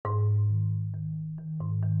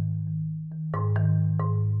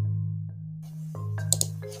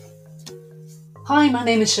Hi, my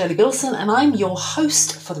name is Shirley Bilson and I'm your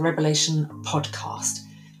host for the Revelation podcast.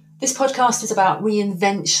 This podcast is about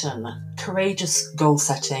reinvention, courageous goal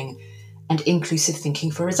setting, and inclusive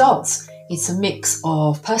thinking for results. It's a mix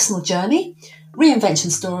of personal journey,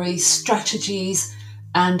 reinvention stories, strategies,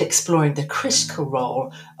 and exploring the critical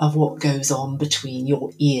role of what goes on between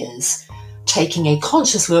your ears, taking a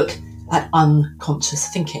conscious look at unconscious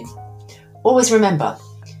thinking. Always remember,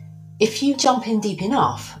 if you jump in deep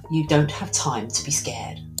enough, you don't have time to be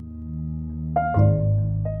scared.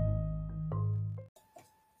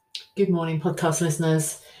 Good morning, podcast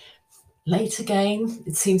listeners. Late again.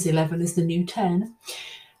 It seems 11 is the new 10.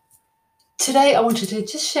 Today, I wanted to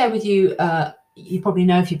just share with you, you probably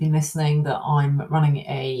know if you've been listening, that I'm running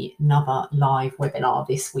another live webinar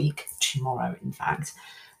this week, tomorrow in fact,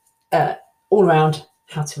 all around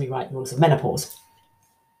how to rewrite rules of menopause.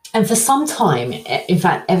 And for some time, in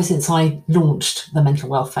fact, ever since I launched the Mental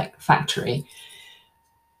Wealth Factory,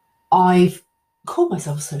 I've called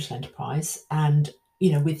myself a social enterprise. And,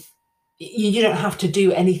 you don't have to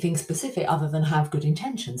do anything specific other than have good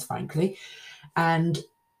intentions, frankly. And,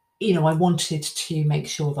 I wanted to make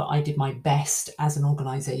sure that I did my best as an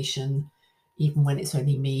organisation, even when it's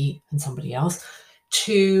only me and somebody else,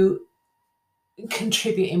 to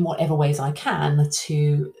contribute in whatever ways I can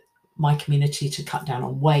to my community, to cut down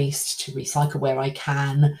on waste, to recycle where I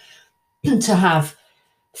can, to have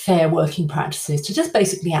fair working practices, to just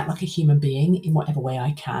basically act like a human being in whatever way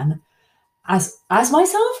I can, as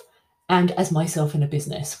myself and as myself in a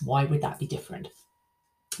business. Why would that be different?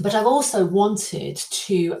 But I've also wanted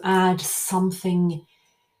to add something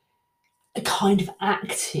kind of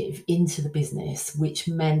active into the business, which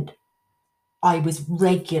meant I was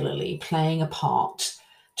regularly playing a part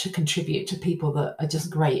to contribute to people that are just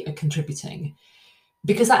great at contributing,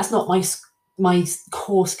 because that's not my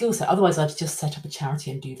core skill set. Otherwise, I'd just set up a charity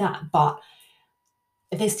and do that. But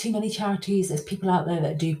there's too many charities, there's people out there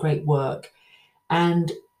that do great work. And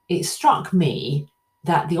it struck me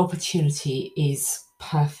that the opportunity is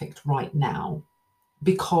perfect right now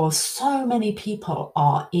because so many people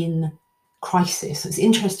are in crisis. It's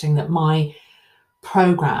interesting that my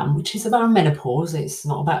program, which is about menopause, it's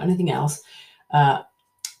not about anything else,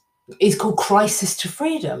 is called Crisis to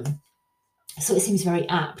Freedom. So it seems very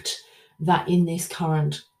apt that in this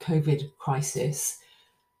current COVID crisis,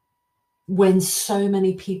 when so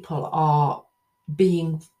many people are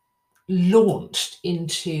being launched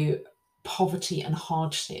into poverty and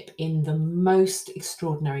hardship in the most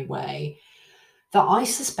extraordinary way, that I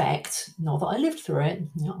suspect, not that I lived through it,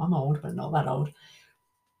 I'm old, but not that old,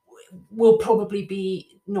 will probably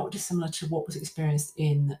be not dissimilar to what was experienced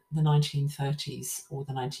in the 1930s or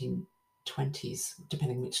the 1920s,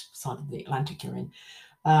 depending which side of the Atlantic you're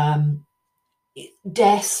in.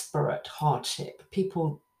 Desperate hardship,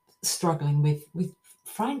 people struggling with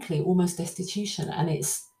frankly almost destitution, and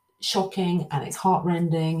it's shocking and it's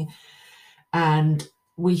heartrending, and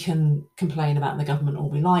we can complain about the government all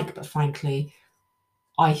we like, but frankly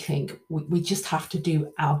I think we just have to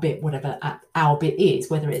do our bit, whatever our bit is,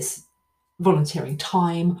 whether it's volunteering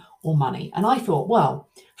time or money. And I thought, well,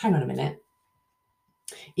 hang on a minute,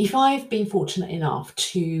 if I've been fortunate enough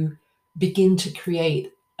to begin to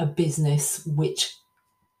create a business which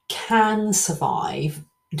can survive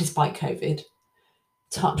despite COVID,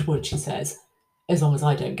 touch wood, she says, as long as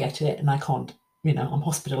I don't get it and I can't, I'm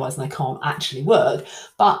hospitalised and I can't actually work.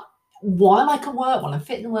 But while I can work, while I'm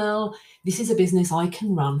fit and well, this is a business I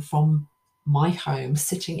can run from my home,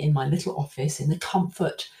 sitting in my little office in the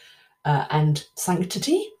comfort and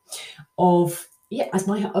sanctity of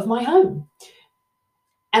my home.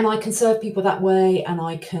 And I can serve people that way and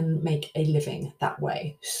I can make a living that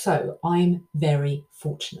way. So I'm very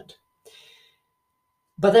fortunate.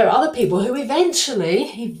 But there are other people who eventually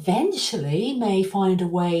may find a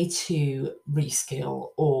way to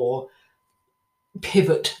reskill or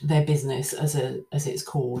pivot their business, as it's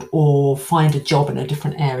called, or find a job in a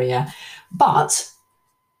different area. But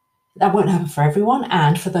that won't happen for everyone.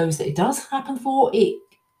 And for those that it does happen for,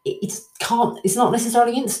 it's not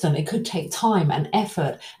necessarily instant. It could take time and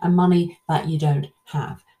effort and money that you don't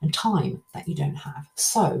have and time that you don't have.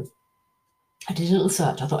 So I did a little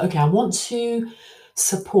search. I thought, okay, I want to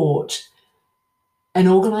support an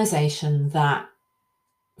organisation that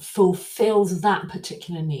fulfills that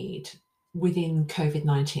particular need within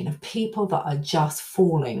COVID-19 of people that are just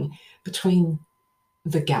falling between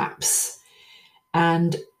the gaps.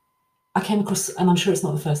 And I came across, and I'm sure it's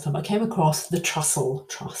not the first time, I came across the Trussell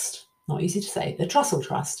Trust. Not easy to say, the Trussell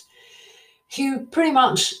Trust, who pretty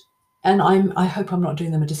much, and I hope I'm not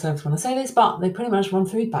doing them a disservice when I say this, but they pretty much run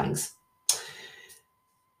food banks.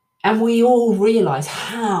 And we all realise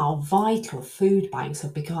how vital food banks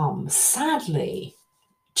have become, sadly,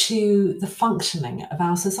 to the functioning of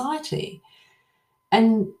our society.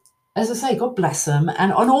 And as I say, God bless them,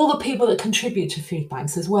 and on all the people that contribute to food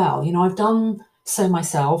banks as well. You know, I've done so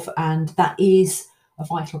myself, and that is a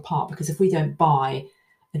vital part, because if we don't buy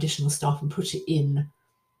additional stuff and put it in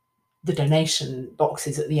the donation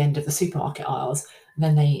boxes at the end of the supermarket aisles,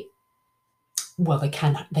 then they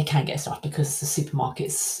can get stuff, because the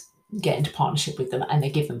supermarkets get into partnership with them and they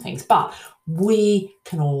give them things, but we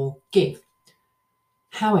can all give.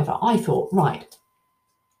 However, I thought, right,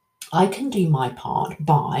 I can do my part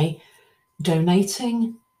by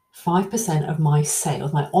donating 5% of my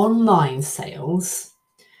sales, my online sales,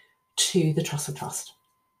 to the Trussell Trust.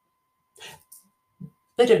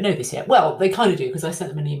 They don't know this yet. Well, they kind of do, because I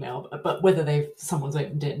sent them an email, but whether someone's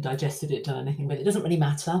opened it and digested it, done anything with it, doesn't really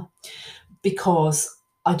matter, because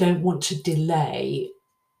I don't want to delay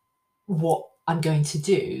what I'm going to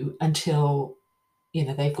do until, you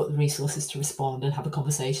know, they've got the resources to respond and have a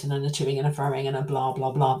conversation and a toing and a throwing and a blah,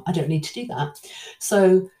 blah, blah. I don't need to do that.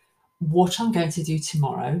 So what I'm going to do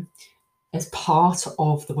tomorrow as part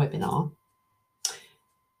of the webinar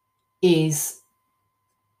is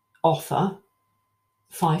offer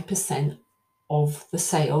 5% of the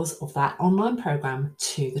sales of that online program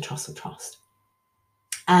to the Trussell Trust.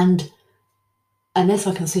 And unless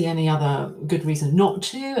I can see any other good reason not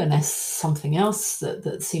to, unless something else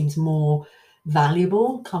that seems more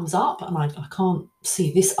valuable comes up, and I can't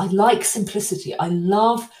see this. I like simplicity. I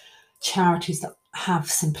love charities that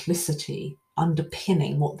have simplicity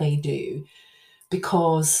underpinning what they do,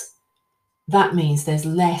 because that means there's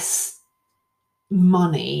less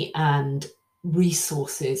money and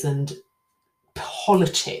resources and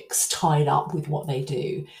politics tied up with what they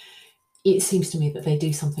do. It seems to me that they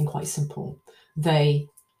do something quite simple. They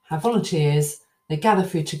have volunteers, they gather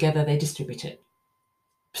food together, they distribute it.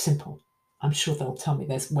 Simple. I'm sure they'll tell me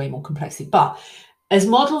there's way more complexity, but as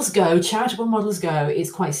models go, charitable models go, it's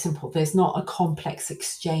quite simple. There's not a complex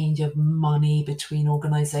exchange of money between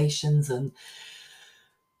organisations and,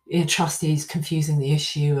 you know, trustees confusing the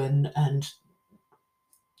issue, and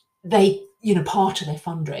they, you know, part of their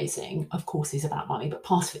fundraising, of course, is about money, but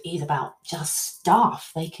part of it is about just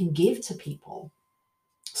stuff they can give to people.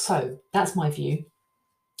 So that's my view.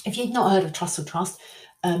 If you've not heard of Trussell Trust,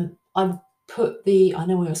 I know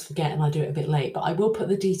I always forget and I do it a bit late, but I will put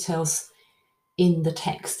the details in the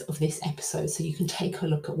text of this episode so you can take a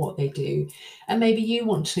look at what they do and maybe you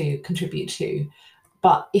want to contribute to.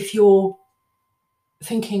 But if you're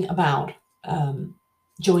thinking about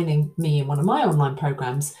joining me in one of my online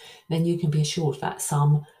programs, then you can be assured that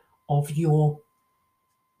some of your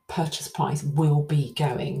purchase price will be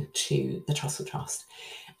going to the Trussell Trust.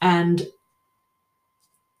 And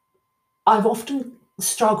I've often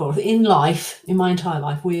struggled in life, in my entire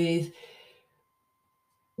life, with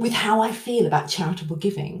how I feel about charitable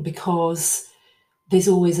giving, because there's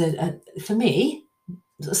always for me,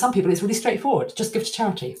 some people it's really straightforward, just give to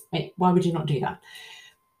charity. Why would you not do that?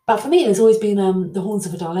 But for me, there's always been the horns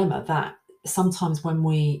of a dilemma, that sometimes when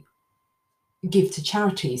we give to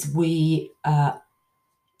charities, we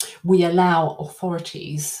allow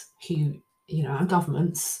authorities who, you know, our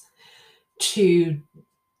governments, to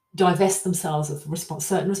divest themselves of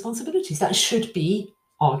certain responsibilities that should be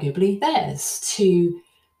arguably theirs, to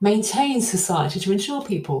maintain society, to ensure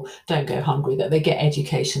people don't go hungry, that they get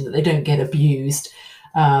education, that they don't get abused,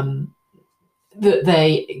 that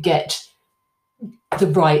they get the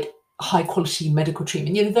right high quality medical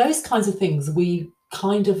treatment. You know, those kinds of things we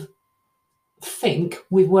kind of think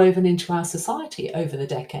we've woven into our society over the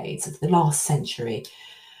decades of the last century.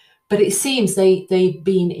 But it seems they've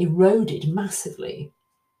been eroded massively.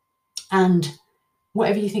 And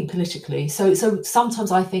whatever you think politically, so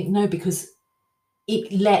sometimes I think no, because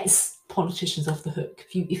it lets politicians off the hook.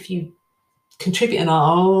 If you contribute, and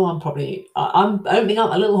I'm opening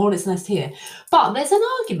up a little hornet's nest here, but there's an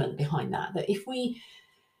argument behind that if we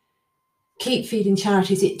keep feeding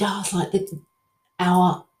charities, it does, like,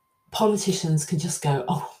 our politicians can just go,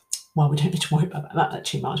 oh, well, we don't need to worry about that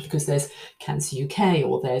too much, because there's Cancer UK,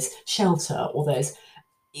 or there's Shelter, or there's,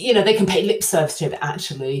 you know, they can pay lip service to it, but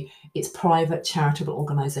actually it's private charitable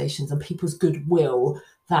organisations and people's goodwill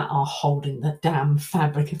that are holding the damn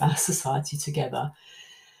fabric of our society together.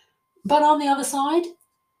 But on the other side,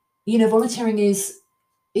 you know, volunteering is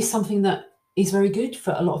something that is very good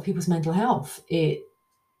for a lot of people's mental health. It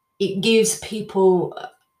gives people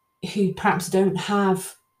who perhaps don't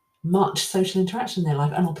have much social interaction in their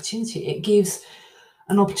life an opportunity. It gives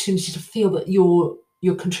an opportunity to feel that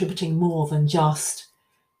you're contributing more than just,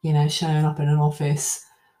 you know, showing up in an office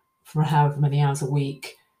for however many hours a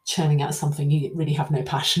week, churning out something you really have no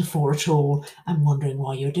passion for at all and wondering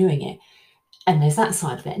why you're doing it. And there's that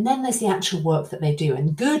side of it. And then there's the actual work that they do.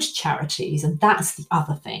 And good charities, and that's the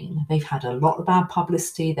other thing, they've had a lot of bad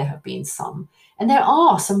publicity. There have been some, and there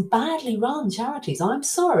are some badly run charities. I'm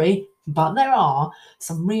sorry, but there are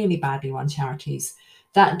some really badly run charities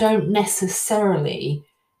that don't necessarily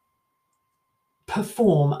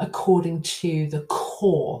perform according to the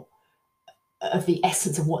core of the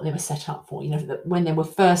essence of what they were set up for. You know, when they were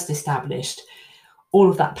first established,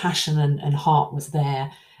 all of that passion and heart was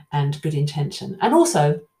there, and good intention. And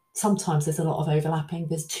also, sometimes there's a lot of overlapping.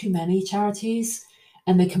 There's too many charities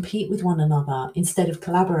and they compete with one another instead of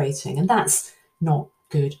collaborating. And that's not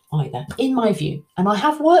good either, in my view. And I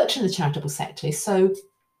have worked in the charitable sector, so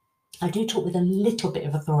I do talk with a little bit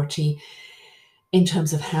of authority in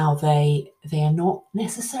terms of how they are not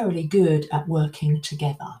necessarily good at working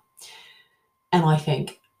together. And I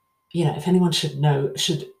think, you know, if anyone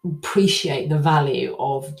should appreciate the value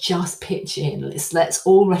of just pitch in. Let's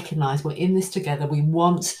all recognise we're in this together. We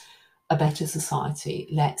want a better society.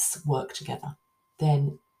 Let's work together.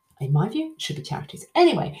 Then, in my view, it should be charities.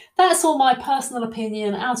 Anyway, that's all my personal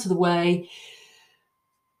opinion out of the way.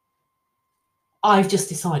 I've just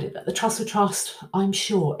decided that the Trussell Trust, I'm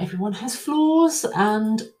sure everyone has flaws,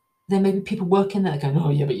 and there may be people working there going,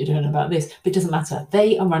 oh yeah, but you don't know about this. But it doesn't matter.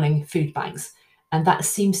 They are running food banks. And that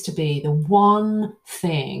seems to be the one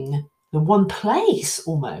thing, the one place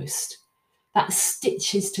almost, that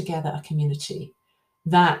stitches together a community,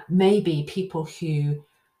 that maybe people who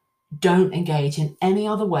don't engage in any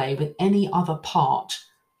other way with any other part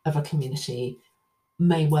of a community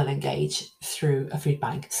may well engage through a food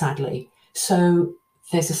bank, sadly. So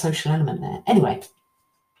there's a social element there. Anyway,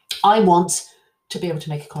 I want to be able to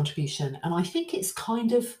make a contribution, and I think it's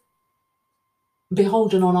kind of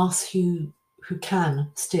beholden on us who can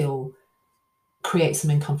still create some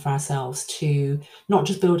income for ourselves, to not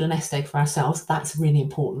just build a nest egg for ourselves. That's really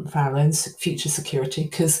important for our own future security,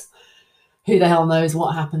 because who the hell knows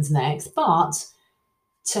what happens next, but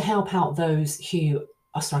to help out those who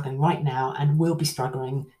are struggling right now and will be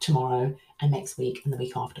struggling tomorrow and next week and the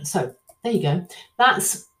week after. So there you go.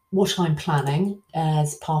 That's what I'm planning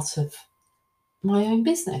as part of my own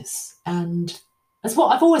business. And that's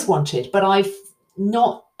what I've always wanted, but I've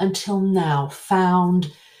not until now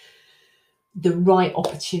found the right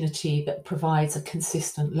opportunity that provides a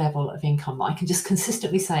consistent level of income that I can just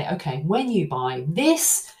consistently say, okay, when you buy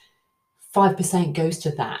this, 5% goes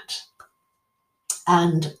to that.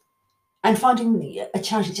 And finding a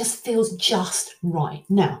charity just feels just right.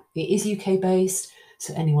 Now, it is UK based,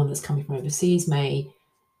 so anyone that's coming from overseas may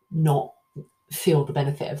not feel the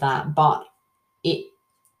benefit of that, but it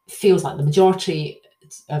feels like the majority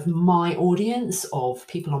of my audience, of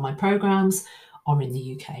people on my programs, are in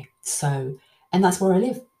the UK. So, and that's where I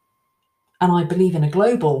live. And I believe in a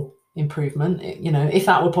global improvement. You know, if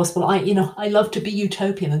that were possible, I love to be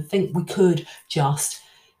utopian and think we could just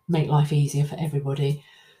make life easier for everybody.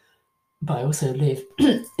 But I also live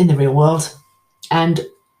in the real world, and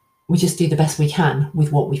we just do the best we can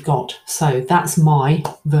with what we've got. So that's my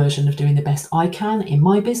version of doing the best I can in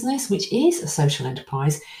my business, which is a social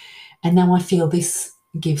enterprise. And now I feel this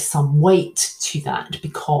gives some weight to that,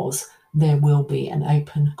 because there will be an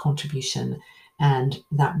open contribution, and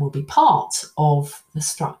that will be part of the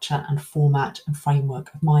structure and format and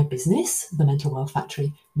framework of my business, the Mental Wealth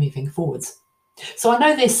Factory, moving forwards. So I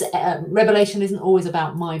know this revelation isn't always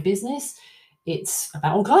about my business. It's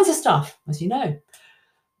about all kinds of stuff, as you know.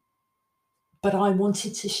 But I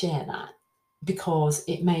wanted to share that because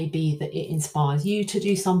it may be that it inspires you to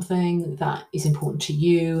do something that is important to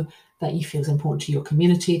you, that you feel is important to your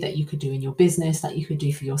community, that you could do in your business, that you could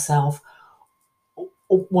do for yourself,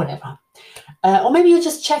 or whatever. Or maybe you'll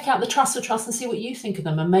just check out the Trussell Trust and see what you think of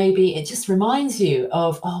them. And maybe it just reminds you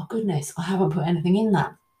of, oh goodness, I haven't put anything in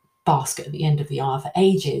that basket at the end of the hour for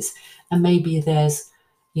ages. And maybe there's,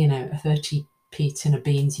 a 30p tin of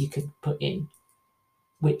beans you could put in,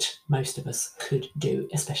 which most of us could do,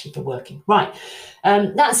 especially for working. Right,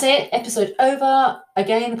 that's it. Episode over.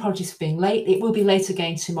 Again, apologies for being late. It will be late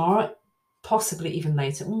again tomorrow, possibly even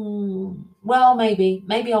later. Well,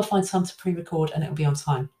 maybe I'll find some to pre-record and it'll be on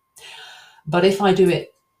time. But if I do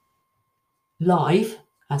it live,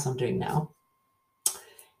 as I'm doing now,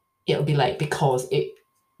 it'll be late because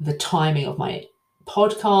the timing of my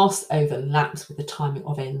podcast overlaps with the timing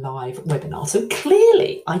of a live webinar. So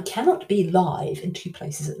clearly I cannot be live in two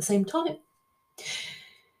places at the same time.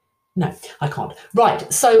 No, I can't.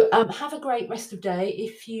 Right, so have a great rest of day.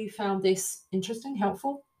 If you found this interesting,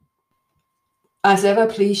 helpful, as ever,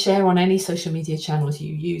 please share on any social media channels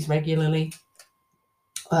you use regularly.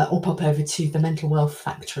 or pop over to the Mental Wealth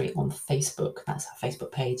Factory on Facebook. That's our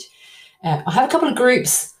Facebook page. I have a couple of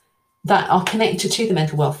groups that are connected to the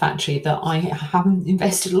Mental Wealth Factory that I haven't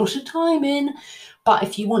invested a lot of time in. But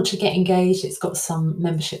if you want to get engaged, it's got some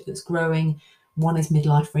membership that's growing. One is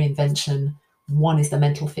Midlife Reinvention. One is the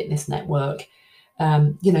Mental Fitness Network.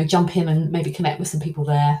 Jump in and maybe connect with some people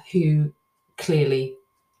there who clearly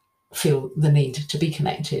feel the need to be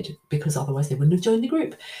connected, because otherwise they wouldn't have joined the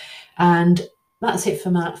group. And that's it for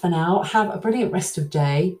now. Have a brilliant rest of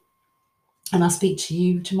day, and I'll speak to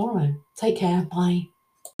you tomorrow. Take care. Bye.